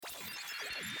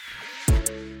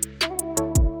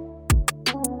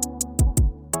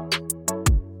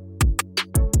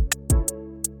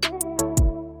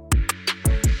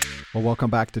Well,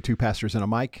 welcome back to Two Pastors and a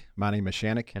Mic. My name is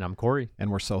Shannick. And I'm Corey. And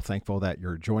we're so thankful that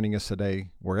you're joining us today,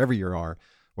 wherever you are,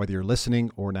 whether you're listening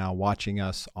or now watching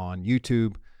us on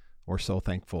YouTube. We're so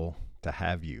thankful to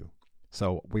have you.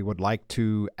 So we would like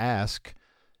to ask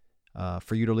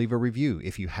for you to leave a review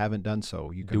if you haven't done so.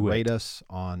 You can rate us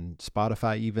on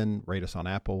Spotify even, rate us on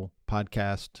Apple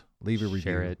Podcast, leave a review.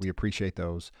 Share it. We appreciate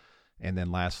those. And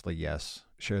then lastly, yes,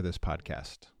 share this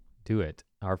podcast. Do it.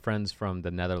 Our friends from the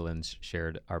Netherlands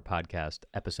shared our podcast,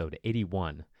 episode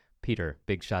 81. Peter,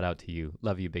 big shout out to you.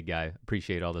 Love you, big guy.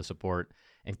 Appreciate all the support.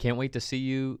 And can't wait to see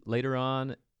you later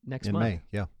on next month. In May,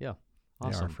 yeah. Yeah. Awesome.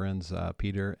 Awesome. Our friends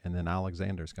Peter and then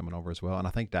Alexander's coming over as well. And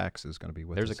I think Dax is going to be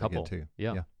with There's us a couple again too.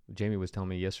 Yeah. Jamie was telling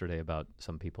me yesterday about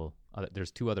some people.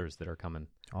 There's two others that are coming.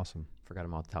 Awesome. Forgot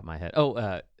them off the top of my head.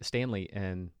 Oh, Stanley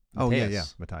and Oh,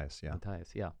 Matthias. Matthias, yeah. Matthias,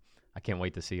 yeah. I can't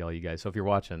wait to see all you guys. So if you're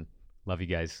watching, love you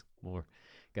guys. We're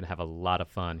going to have a lot of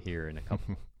fun here in a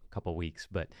couple weeks.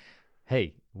 But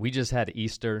hey, we just had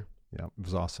Easter. Yeah, it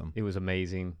was awesome. It was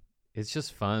amazing. It's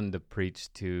just fun to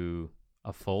preach to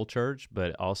a full church,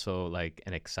 but also like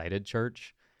an excited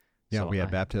church. Yeah, so we had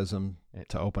baptism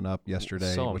to open up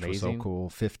yesterday, which was so cool.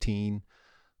 15,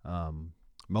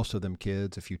 most of them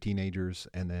kids, a few teenagers,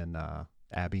 and then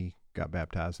Abby got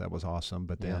baptized. That was awesome.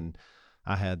 But then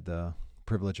I had the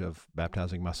privilege of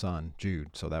baptizing my son,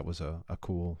 Jude. So that was a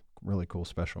cool, really cool,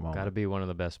 special moment. Got to be one of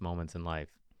the best moments in life.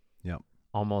 Yep.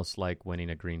 Almost like winning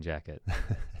a green jacket.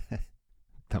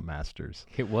 The Masters.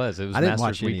 It was. I didn't Masters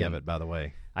watch any weekend. of it, by the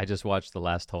way. I just watched the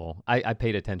last hole. I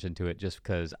paid attention to it just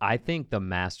because I think the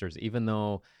Masters, even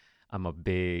though I'm a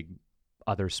big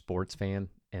other sports fan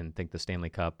and think the Stanley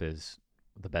Cup is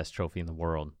the best trophy in the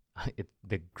world,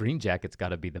 the green jacket's got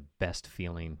to be the best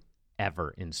feeling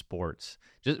ever in sports.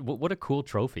 Just what a cool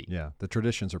trophy. Yeah, the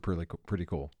traditions are pretty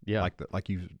cool. Yeah, like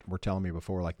you were telling me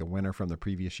before, like the winner from the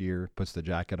previous year puts the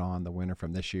jacket on, the winner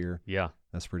from this year. Yeah,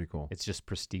 that's pretty cool. It's just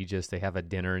prestigious. They have a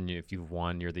dinner, and if you've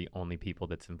won, you're the only people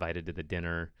that's invited to the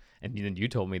dinner. And then you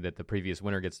told me that the previous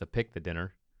winner gets to pick the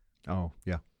dinner. Oh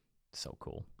yeah, so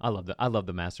cool. I love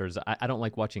the Masters. I don't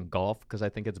like watching golf because I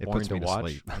think it's boring to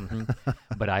watch.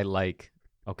 But I like.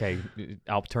 Okay,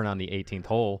 I'll turn on the 18th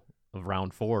hole of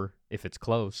round 4 if it's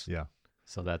close. Yeah.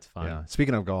 So that's fun. Yeah.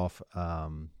 Speaking of golf, I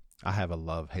have a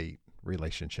love-hate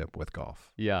relationship with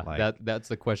golf. Yeah, that's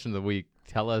the question of the week.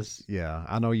 Tell us. Yeah,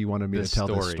 I know you wanted me to tell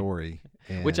this story.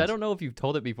 Which I don't know if you've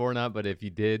told it before or not, but if you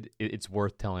did, it's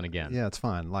worth telling again. Yeah, it's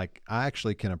fine. Like, I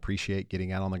actually can appreciate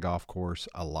getting out on the golf course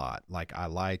a lot. Like, I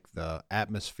like the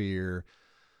atmosphere.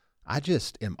 I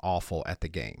just am awful at the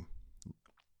game.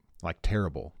 Like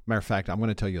terrible. Matter of fact, I'm going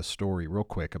to tell you a story real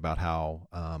quick about how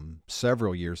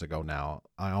several years ago now,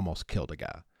 I almost killed a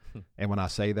guy. And when I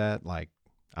say that, like,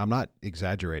 I'm not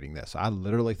exaggerating this. I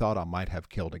literally thought I might have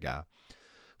killed a guy. I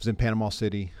was in Panama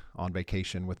City on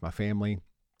vacation with my family.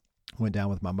 Went down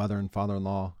with my mother and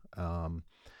father-in-law.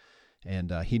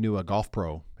 And he knew a golf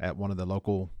pro at one of the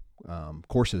local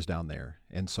courses down there.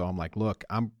 And so I'm like, look,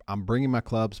 I'm bringing my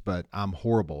clubs, but I'm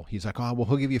horrible. He's like, oh, well,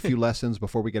 he'll give you a few lessons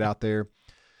before we get out there.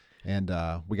 And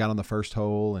we got on the first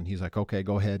hole, and he's like, okay,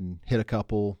 go ahead and hit a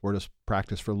couple. We're just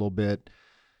practice for a little bit.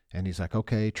 And he's like,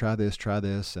 okay, try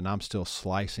this. And I'm still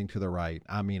slicing to the right.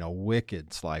 I mean, a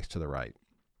wicked slice to the right.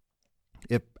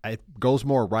 It goes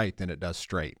more right than it does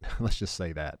straight. Let's just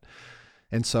say that.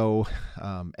 And so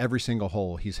every single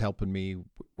hole, he's helping me.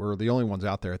 We're the only ones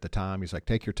out there at the time. He's like,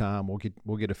 take your time.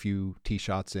 We'll get a few tee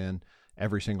shots in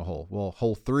every single hole. Well,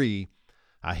 hole 3,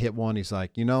 I hit one. He's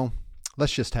like,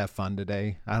 let's just have fun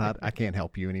today. I can't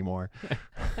help you anymore.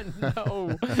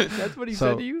 No, that's what he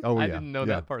said to you? Oh, yeah, I didn't know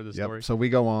that part of the story. Yep. So we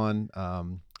go on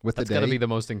with that's the day. That's got to be the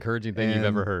most encouraging thing you've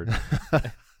ever heard.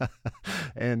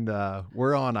 And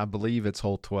we're on, I believe it's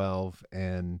hole 12,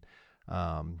 and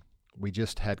we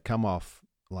just had come off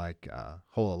like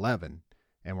hole 11,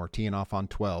 and we're teeing off on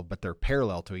 12, but they're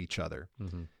parallel to each other.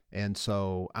 Mm-hmm. And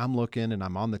so I'm looking, and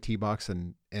I'm on the tee box,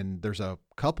 and there's a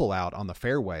couple out on the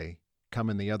fairway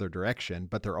coming the other direction,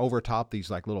 but they're over top these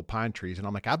like little pine trees. And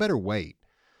I'm like, I better wait.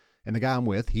 And the guy I'm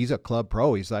with, he's a club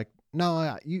pro. He's like,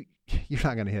 no, you're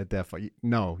not going to hit that far.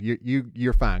 No,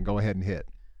 you're fine. Go ahead and hit.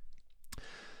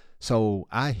 So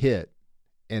I hit,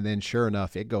 and then sure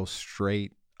enough, it goes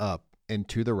straight up and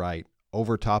to the right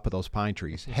over top of those pine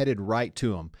trees, headed right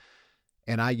to him.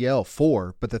 And I yell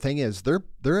 4, but the thing is, they're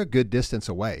a good distance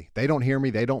away. They don't hear me.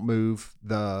 They don't move.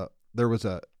 It was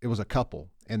a couple,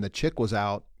 and the chick was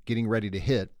out getting ready to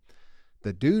hit.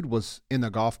 The dude was in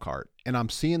the golf cart, and I'm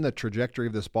seeing the trajectory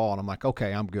of this ball, and I'm like,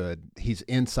 okay, I'm good. He's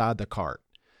inside the cart.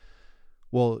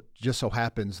 Well, just so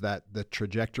happens that the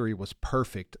trajectory was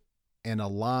perfect and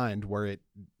aligned where it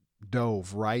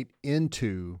dove right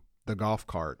into the golf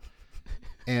cart.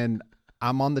 And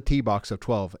I'm on the tee box of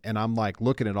 12, and I'm like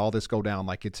looking at all this go down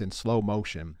like it's in slow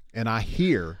motion. And I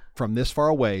hear from this far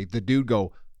away the dude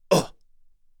go, ugh,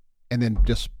 and then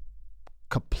just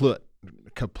kaplut,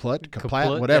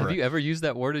 whatever. Have you ever used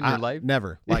that word in your life?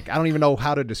 Never. Like, I don't even know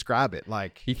how to describe it.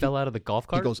 Like, he fell out of the golf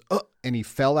cart? He goes, and he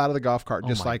fell out of the golf cart,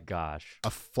 just like gosh, a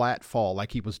flat fall,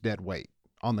 like he was dead weight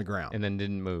on the ground. And then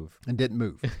didn't move.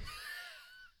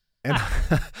 And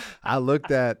I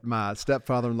looked at my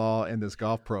stepfather-in-law and this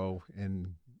golf pro,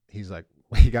 and he's like,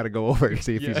 well, you got to go over and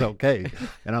see if he's okay.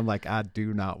 And I'm like, I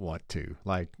do not want to.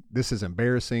 Like, this is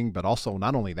embarrassing, but also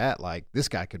not only that, like, this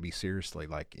guy could be seriously,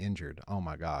 like, injured. Oh,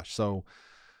 my gosh. So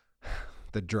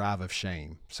the drive of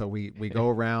shame. So we go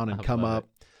around and come up.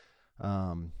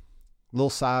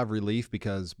 Little sigh of relief,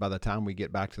 because by the time we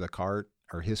get back to the cart,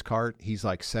 or his cart, he's,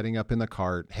 like, setting up in the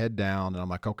cart, head down, and I'm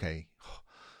like, okay,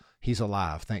 he's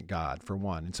alive, thank God, for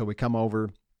one. And so we come over,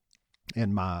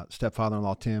 and my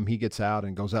stepfather-in-law, Tim, he gets out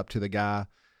and goes up to the guy,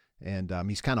 and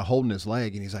he's kind of holding his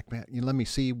leg, and he's like, man, let me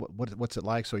see, what's it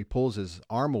like? So he pulls his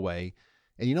arm away,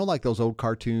 and you know, like those old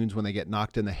cartoons when they get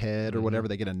knocked in the head or whatever,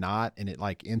 they get a knot, and it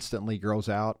like instantly grows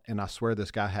out. And I swear this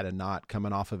guy had a knot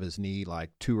coming off of his knee like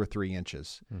 2 or 3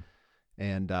 inches.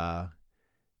 And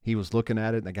he was looking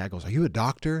at it, and the guy goes, are you a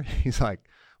doctor? He's like,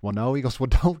 well, no. He goes, well,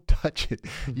 don't touch it.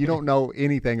 You don't know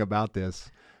anything about this.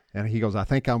 And he goes, I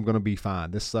think I'm going to be fine.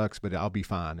 This sucks, but I'll be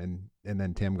fine. And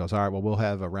then Tim goes, all right, well, we'll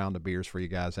have a round of beers for you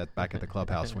guys back at the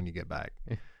clubhouse when you get back.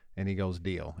 And he goes,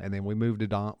 deal. And then we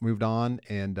moved on.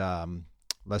 And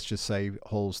let's just say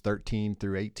holes 13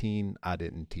 through 18, I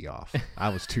didn't tee off. I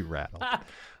was too rattled.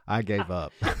 I gave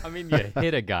up. I mean, you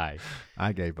hit a guy.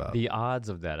 I gave up. The odds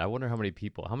of that. I wonder how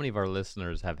many of our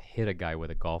listeners have hit a guy with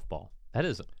a golf ball. That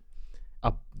is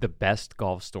the best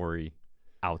golf story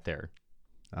out there.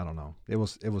 I don't know. It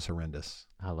was horrendous.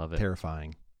 I love it.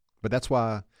 Terrifying. But that's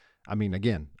why, I mean,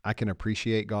 again, I can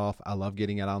appreciate golf. I love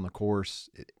getting out on the course,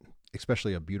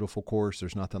 especially a beautiful course.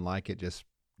 There's nothing like it, just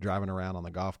driving around on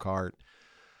the golf cart.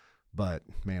 But,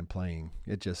 man, playing,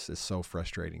 it just is so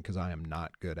frustrating because I am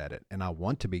not good at it. And I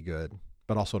want to be good,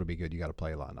 but also to be good, you got to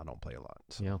play a lot, and I don't play a lot.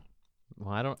 So. Yeah.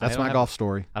 Well, That's my golf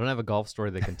story. I don't have a golf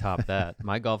story that can top that.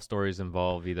 My golf stories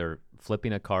involve either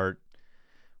flipping a cart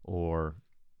or,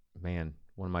 man,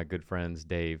 one of my good friends,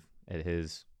 Dave, at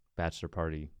his bachelor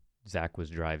party, Zach was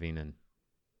driving and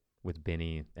with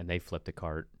Benny, and they flipped a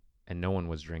cart, and no one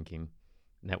was drinking.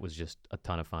 And that was just a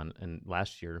ton of fun. And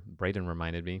last year, Braden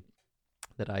reminded me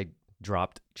that I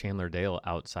dropped Chandler Dale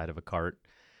outside of a cart.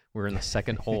 We were in the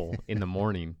second hole in the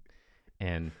morning,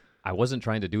 and I wasn't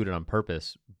trying to do it on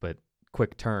purpose, but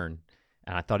quick turn,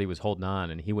 and I thought he was holding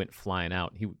on, and he went flying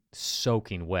out. He was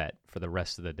soaking wet for the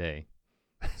rest of the day.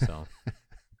 So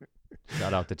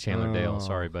shout out to Chandler Dale.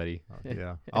 Sorry, buddy.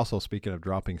 Yeah. Also, speaking of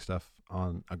dropping stuff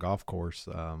on a golf course,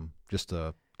 just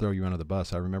to throw you under the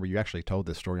bus, I remember you actually told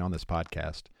this story on this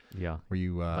podcast. Yeah. Where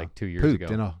you like 2 years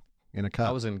ago in a cup.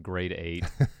 I was in grade 8.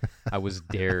 I was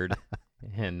dared,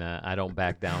 and I don't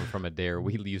back down from a dare.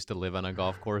 We used to live on a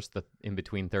golf course in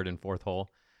between 3rd and 4th hole.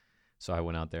 So I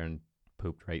went out there and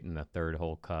pooped right in the 3rd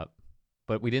hole cup.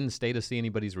 But we didn't stay to see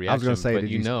anybody's reaction. I was going to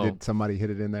say, but did somebody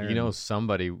hit it in there? You know,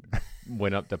 somebody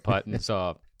went up to putt and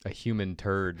saw a human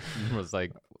turd and was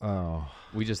like, oh,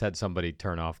 we just had somebody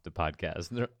turn off the podcast.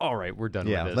 And they're, all right, we're done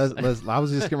with this. I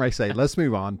was just going to say, let's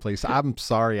move on, please. I'm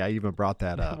sorry I even brought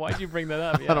that up. Why'd you bring that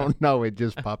up? Yeah. I don't know. It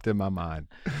just popped in my mind.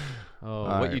 Oh,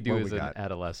 all what you do as an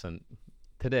adolescent.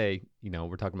 Today,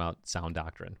 we're talking about sound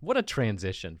doctrine. What a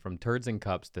transition from turds and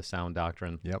cups to sound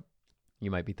doctrine. Yep. You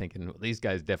might be thinking, well, these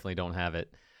guys definitely don't have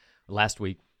it. Last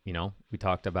week, we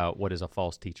talked about what is a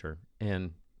false teacher,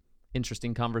 and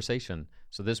interesting conversation.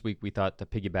 So this week we thought to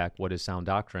piggyback what is sound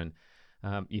doctrine.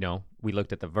 We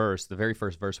looked at the verse. The very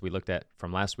first verse we looked at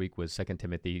from last week was 2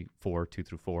 Timothy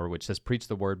 4:2-4, which says, preach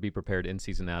the word, be prepared in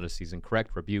season, out of season,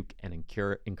 correct, rebuke, and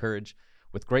encourage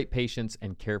with great patience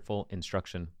and careful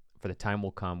instruction. For the time will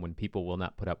come when people will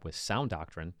not put up with sound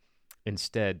doctrine.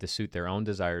 Instead, to suit their own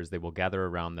desires, they will gather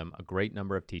around them a great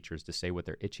number of teachers to say what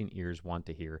their itching ears want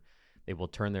to hear. They will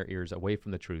turn their ears away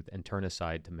from the truth and turn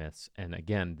aside to myths. And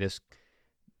again,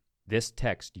 this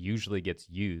text usually gets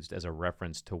used as a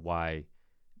reference to why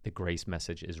the grace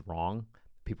message is wrong.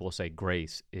 People will say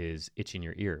grace is itching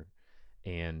your ear.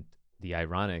 And the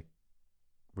ironic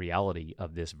reality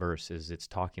of this verse is it's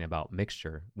talking about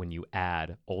mixture. When you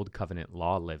add old covenant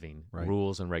law living, right,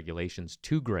 rules and regulations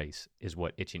to grace is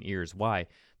what itching ears. Why?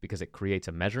 Because it creates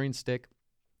a measuring stick.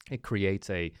 It creates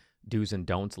a do's and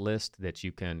don'ts list that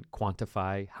you can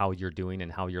quantify how you're doing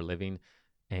and how you're living.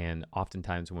 And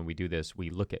oftentimes when we do this, we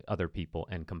look at other people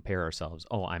and compare ourselves.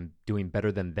 Oh, I'm doing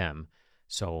better than them,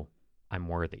 so I'm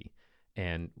worthy.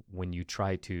 And when you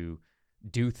try to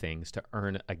do things to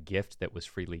earn a gift that was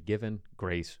freely given,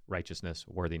 grace, righteousness,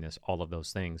 worthiness, all of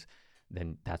those things,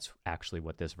 then that's actually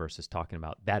what this verse is talking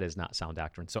about. That is not sound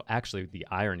doctrine. So actually the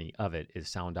irony of it is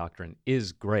sound doctrine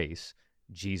is grace.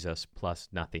 Jesus plus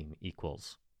nothing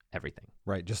equals everything.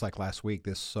 Right. Just like last week,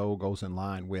 this so goes in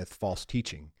line with false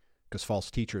teaching, because false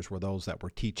teachers were those that were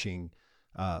teaching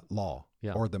law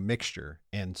or the mixture.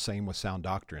 And same with sound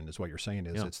doctrine is what you're saying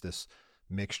is it's this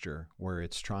mixture where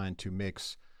it's trying to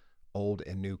mix old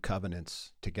and new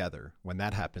covenants together. When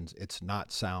that happens, it's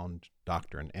not sound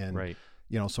doctrine. And,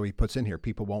 so he puts in here,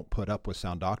 people won't put up with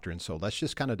sound doctrine. So let's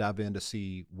just kind of dive in to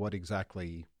see what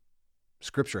exactly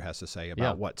Scripture has to say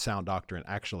about what sound doctrine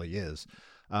actually is.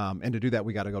 And to do that,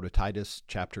 we got to go to Titus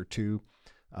chapter 2.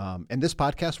 And this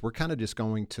podcast, we're kind of just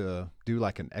going to do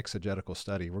like an exegetical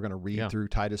study. We're going to read through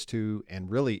Titus 2, and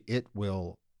really it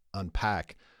will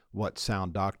unpack what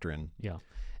sound doctrine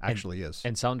actually is.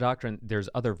 And sound doctrine, there's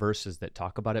other verses that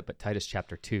talk about it, but Titus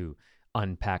chapter 2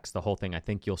 unpacks the whole thing. I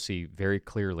think you'll see very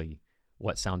clearly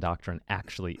what sound doctrine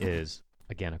actually is,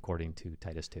 again, according to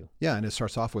Titus 2. Yeah, and it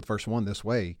starts off with verse 1 this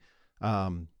way.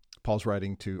 Paul's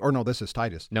writing to, or no, this is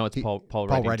Titus. No, it's Paul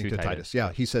writing to Titus.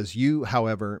 Yeah, he says, you,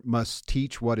 however, must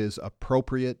teach what is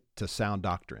appropriate to sound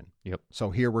doctrine. Yep.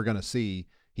 So here we're going to see,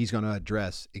 he's going to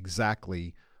address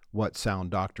exactly what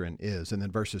sound doctrine is. And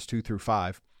then verses 2 through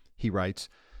 5, he writes,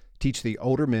 teach the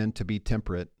older men to be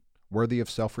temperate, worthy of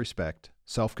self-respect,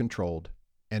 self-controlled,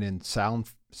 and in sound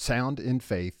in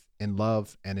faith, in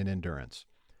love, and in endurance.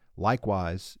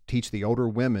 Likewise, teach the older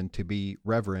women to be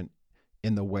reverent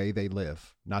in the way they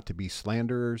live, not to be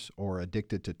slanderers or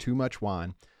addicted to too much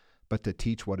wine, but to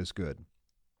teach what is good.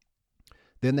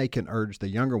 Then they can urge the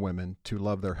younger women to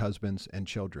love their husbands and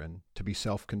children, to be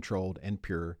self-controlled and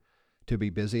pure, to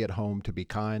be busy at home, to be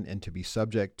kind, and to be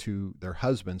subject to their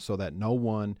husbands, so that no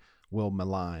one will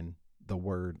malign the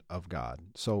word of God.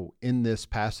 So in this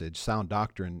passage, sound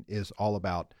doctrine is all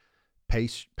about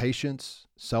patience,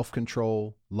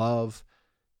 self-control, love,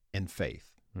 and faith.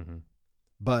 Mm-hmm.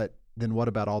 But then what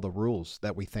about all the rules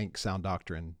that we think sound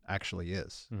doctrine actually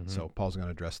is? Mm-hmm. So Paul's going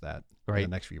to address that in the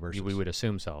next few verses. We would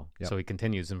assume so. Yep. So he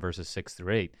continues in verses 6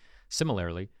 through 8.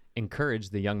 Similarly, encourage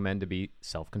the young men to be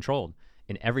self-controlled.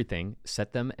 In everything,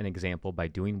 set them an example by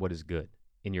doing what is good.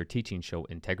 In your teaching, show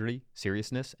integrity,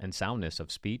 seriousness, and soundness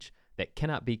of speech that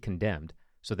cannot be condemned,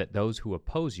 so that those who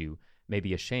oppose you may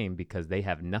be ashamed because they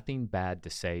have nothing bad to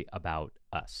say about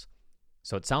us.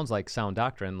 So it sounds like sound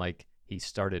doctrine, like he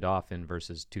started off in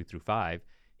verses 2 through 5.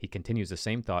 He continues the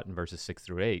same thought in verses 6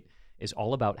 through 8, is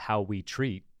all about how we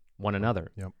treat one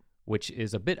another, which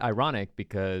is a bit ironic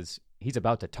because he's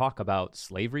about to talk about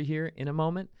slavery here in a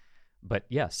moment. But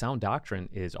yeah, sound doctrine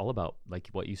is all about, like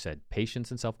what you said, patience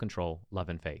and self-control, love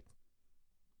and faith.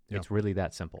 It's really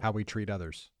that simple. How we treat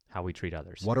others. How we treat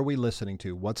others. What are we listening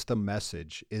to? What's the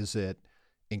message? Is it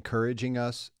encouraging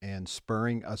us and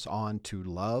spurring us on to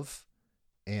love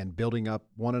and building up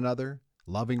one another,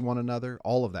 loving one another,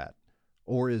 all of that?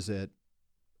 Or is it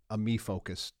a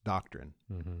me-focused doctrine?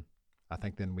 Mm-hmm. I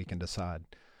think then we can decide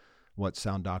what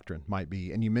sound doctrine might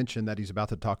be. And you mentioned that he's about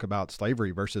to talk about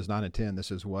slavery, verses 9 and 10.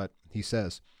 This is what he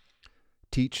says.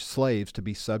 Teach slaves to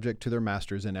be subject to their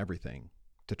masters in everything,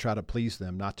 to try to please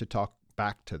them, not to talk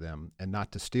back to them, and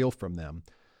not to steal from them,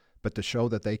 but to show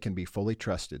that they can be fully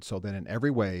trusted, so that in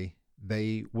every way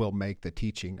they will make the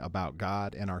teaching about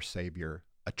God and our Savior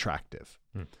attractive.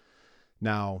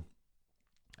 Now,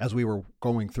 as we were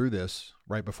going through this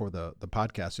right before the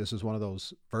podcast, this is one of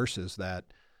those verses that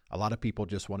a lot of people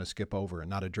just want to skip over and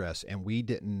not address, and we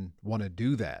didn't want to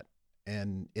do that.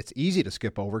 And it's easy to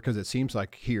skip over because it seems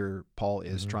like here Paul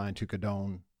is trying to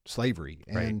condone slavery.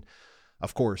 And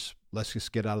of course, let's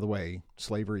just get out of the way.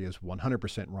 Slavery is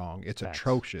 100% wrong. It's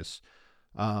atrocious.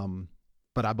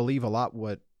 But I believe a lot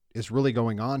what is really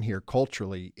going on here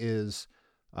culturally is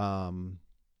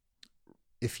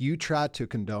if you try to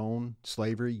condone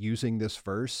slavery using this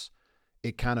verse,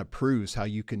 it kind of proves how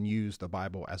you can use the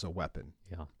Bible as a weapon,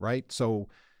 right? So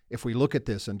if we look at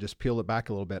this and just peel it back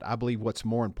a little bit, I believe what's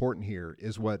more important here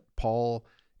is what Paul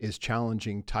is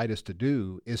challenging Titus to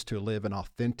do is to live an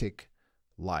authentic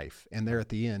life. And there at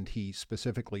the end, he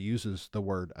specifically uses the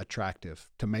word attractive,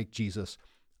 to make Jesus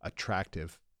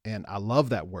attractive. And I love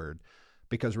that word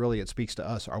because really it speaks to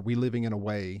us. Are we living in a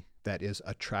way that is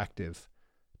attractive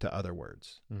to other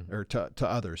words or to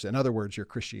others? In other words,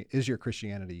 is your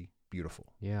Christianity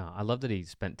beautiful? Yeah, I love that he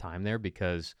spent time there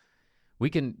because we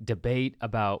can debate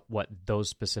about what those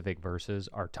specific verses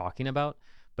are talking about,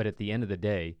 but at the end of the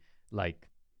day, like,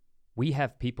 we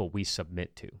have people we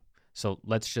submit to. So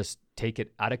let's just take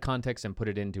it out of context and put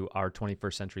it into our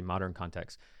 21st century modern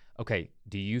context. okay,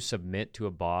 do you submit to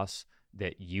a boss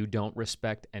that you don't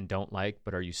respect and don't like,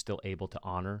 but are you still able to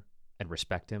honor and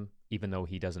respect him, even though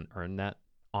he doesn't earn that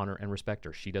honor and respect,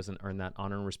 or she doesn't earn that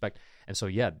honor and respect? And so,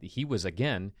 yeah, he was,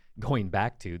 again, going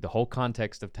back to the whole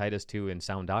context of Titus 2 and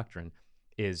sound doctrine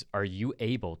is, are you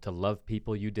able to love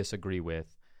people you disagree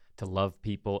with, to love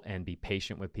people and be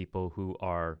patient with people who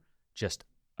are just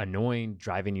annoying,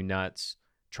 driving you nuts,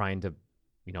 trying to,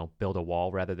 build a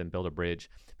wall rather than build a bridge?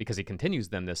 Because he continues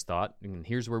then this thought, and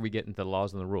here's where we get into the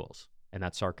laws and the rules, and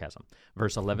that's sarcasm.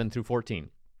 Verse 11 through 14.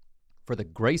 For the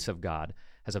grace of God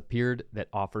has appeared that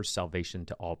offers salvation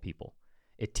to all people.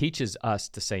 It teaches us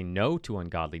to say no to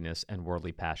ungodliness and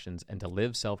worldly passions and to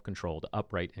live self-controlled,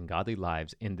 upright, and godly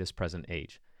lives in this present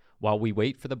age, while we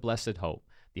wait for the blessed hope,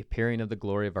 the appearing of the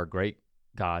glory of our great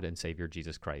God and Savior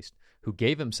Jesus Christ, who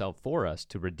gave himself for us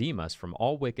to redeem us from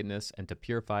all wickedness and to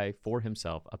purify for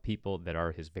himself a people that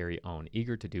are his very own,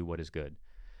 eager to do what is good.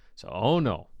 So, oh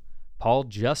no, Paul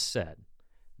just said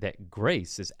that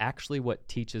grace is actually what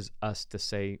teaches us to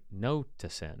say no to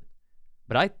sin.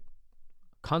 But I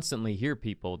constantly hear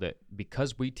people that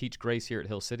because we teach grace here at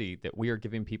Hill City, that we are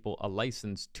giving people a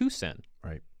license to sin.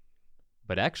 Right.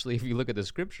 But actually, if you look at the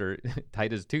scripture,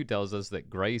 Titus 2 tells us that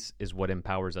grace is what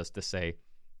empowers us to say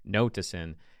no to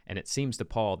sin. And it seems to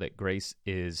Paul that grace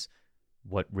is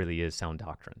what really is sound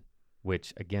doctrine,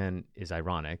 which again is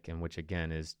ironic, and which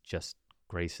again is just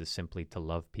grace is simply to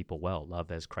love people well,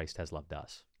 love as Christ has loved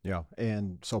us. Yeah,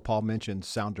 and so Paul mentions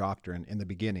sound doctrine in the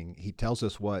beginning. He tells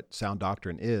us what sound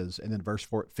doctrine is, and then verse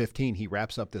 15, he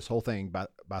wraps up this whole thing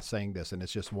by saying this, and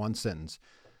it's just one sentence.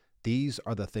 These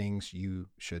are the things you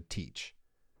should teach.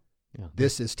 Yeah.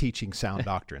 This is teaching sound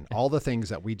doctrine. All the things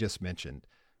that we just mentioned,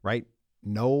 right?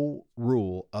 No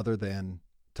rule other than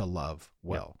to love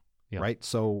well, right?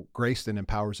 So grace then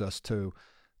empowers us to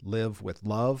live with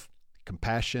love,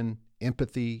 compassion,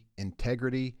 empathy,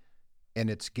 integrity, and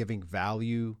it's giving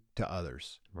value to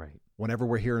others. Right. Whenever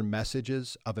we're hearing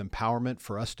messages of empowerment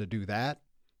for us to do that,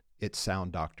 it's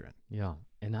sound doctrine. Yeah.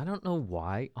 And I don't know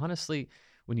why. Honestly,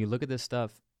 when you look at this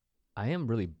stuff, I am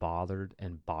really bothered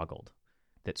and boggled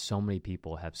that so many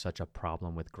people have such a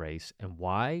problem with grace, and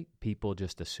why people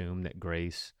just assume that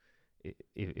grace,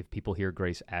 if people hear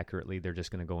grace accurately, they're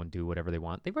just going to go and do whatever they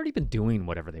want. They've already been doing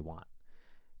whatever they want.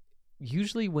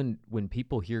 Usually when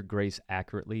people hear grace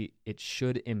accurately, it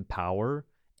should empower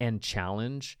and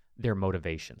challenge their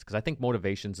motivations, because I think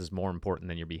motivations is more important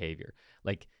than your behavior.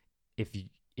 Like if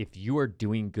you are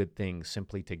doing good things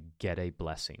simply to get a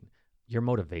blessing, your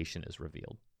motivation is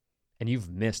revealed. And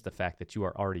you've missed the fact that you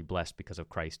are already blessed because of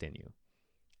Christ in you.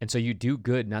 And so you do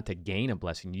good not to gain a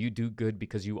blessing. You do good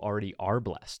because you already are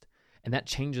blessed. And that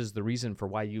changes the reason for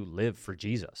why you live for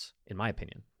Jesus, in my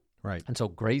opinion. Right. And so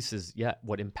grace is,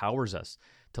 what empowers us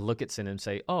to look at sin and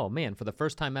say, oh man, for the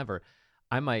first time ever,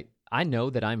 I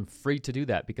know that I'm free to do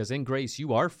that, because in grace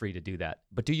you are free to do that.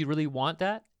 But do you really want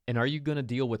that? And are you going to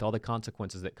deal with all the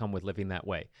consequences that come with living that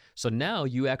way? So now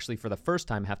you actually, for the first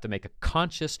time, have to make a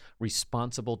conscious,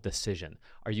 responsible decision.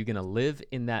 Are you going to live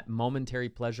in that momentary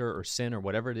pleasure or sin or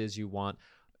whatever it is you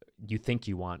think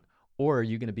you want? Or are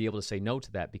you going to be able to say no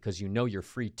to that because you know you're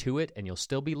free to it and you'll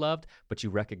still be loved, but you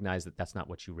recognize that that's not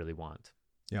what you really want?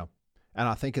 Yeah. And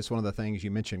I think it's one of the things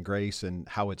you mentioned, grace and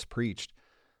how it's preached.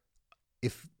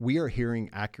 If we are hearing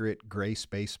accurate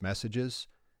grace-based messages,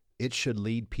 it should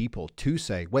lead people to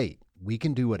say, wait, we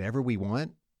can do whatever we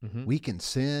want. Mm-hmm. We can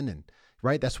sin. And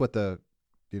right. That's what the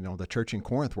church in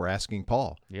Corinth were asking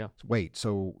Paul. Yeah. Wait,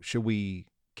 so should we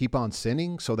keep on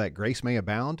sinning so that grace may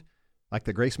abound? Like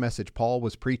the grace message Paul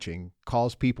was preaching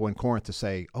caused people in Corinth to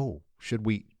say, oh, should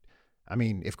we,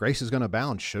 if grace is going to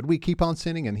abound, should we keep on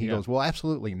sinning? And he goes, well,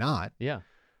 absolutely not. Yeah.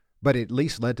 But it at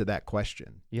least led to that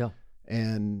question. Yeah.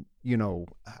 And,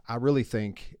 I really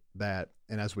think that,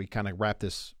 and as we kind of wrap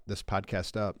this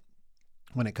podcast up,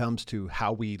 when it comes to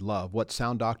how we love, what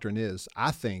sound doctrine is, I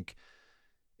think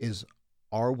is,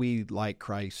 are we like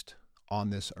Christ on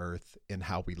this earth in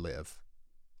how we live,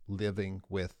 living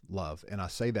with love? And I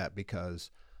say that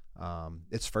because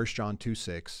it's 1 John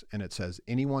 2:6, and it says,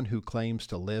 anyone who claims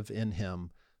to live in him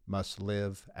must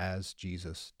live as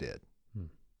Jesus did.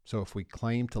 So if we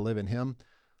claim to live in him,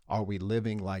 are we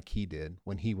living like he did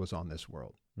when he was on this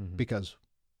world? Mm-hmm. Because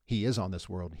he is on this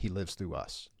world. He lives through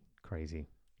us. Crazy.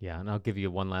 Yeah. And I'll give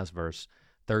you one last verse.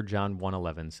 3 John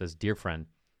 1:11 says, dear friend,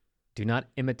 do not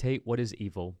imitate what is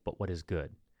evil, but what is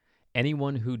good.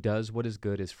 Anyone who does what is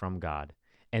good is from God.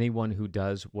 Anyone who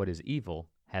does what is evil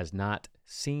has not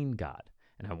seen God.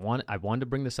 And I wanted to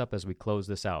bring this up as we close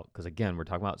this out, because again, we're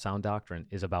talking about sound doctrine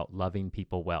is about loving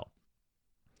people well.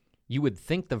 You would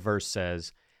think the verse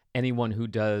says, anyone who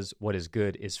does what is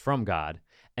good is from God.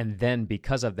 And then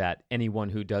because of that, anyone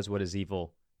who does what is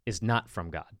evil is not from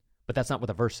God. But that's not what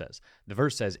the verse says. The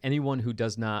verse says anyone who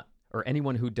does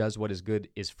what is good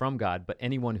is from God, but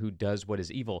anyone who does what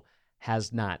is evil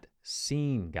has not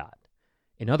seen God.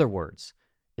 In other words,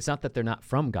 it's not that they're not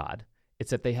from God.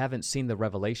 It's that they haven't seen the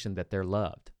revelation that they're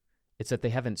loved. It's that they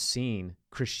haven't seen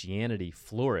Christianity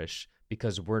flourish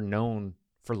because we're known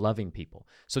for loving people.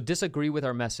 So disagree with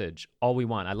our message all we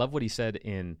want. I love what he said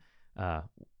in,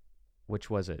 which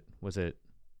was it? Was it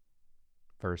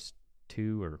verse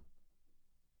 2 or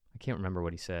I can't remember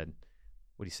what he said.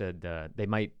 What he said, they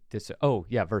might,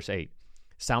 verse 8.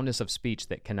 Soundness of speech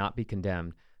that cannot be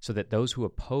condemned, so that those who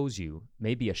oppose you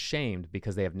may be ashamed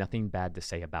because they have nothing bad to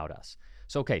say about us.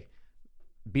 So, okay,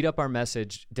 beat up our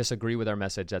message, disagree with our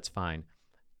message, that's fine.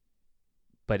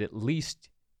 But at least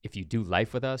if you do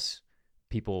life with us,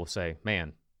 people will say,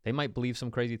 man, they might believe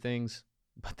some crazy things,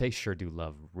 but they sure do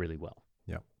love really well.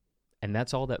 Yeah. And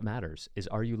that's all that matters is,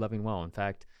 are you loving well? In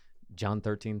fact, John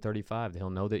 13:35, he'll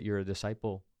know that you're a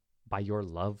disciple by your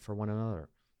love for one another,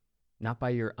 not by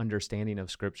your understanding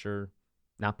of Scripture,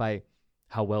 not by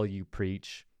how well you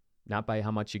preach, not by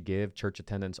how much you give, church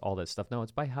attendance, all that stuff. No,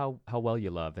 it's by how well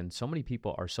you love. And so many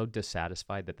people are so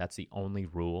dissatisfied that that's the only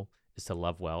rule is to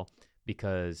love well,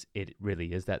 because it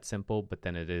really is that simple, but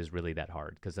then it is really that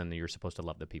hard, because then you're supposed to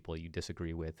love the people you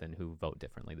disagree with and who vote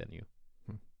differently than you.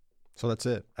 So that's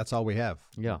it. That's all we have.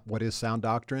 Yeah. What is sound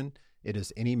doctrine? It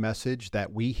is any message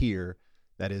that we hear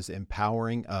that is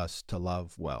empowering us to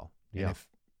love well. Yeah. And if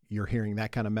you're hearing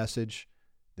that kind of message,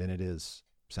 then it is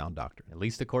sound doctrine. At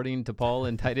least according to Paul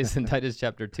in Titus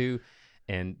chapter 2.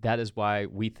 And that is why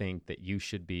we think that you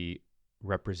should be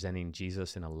representing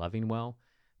Jesus in a loving well,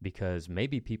 because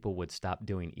maybe people would stop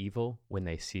doing evil when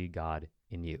they see God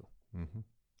in you. Mm-hmm.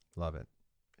 Love it.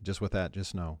 Just with that,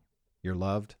 just know you're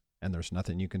loved and there's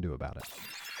nothing you can do about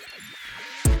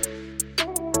it.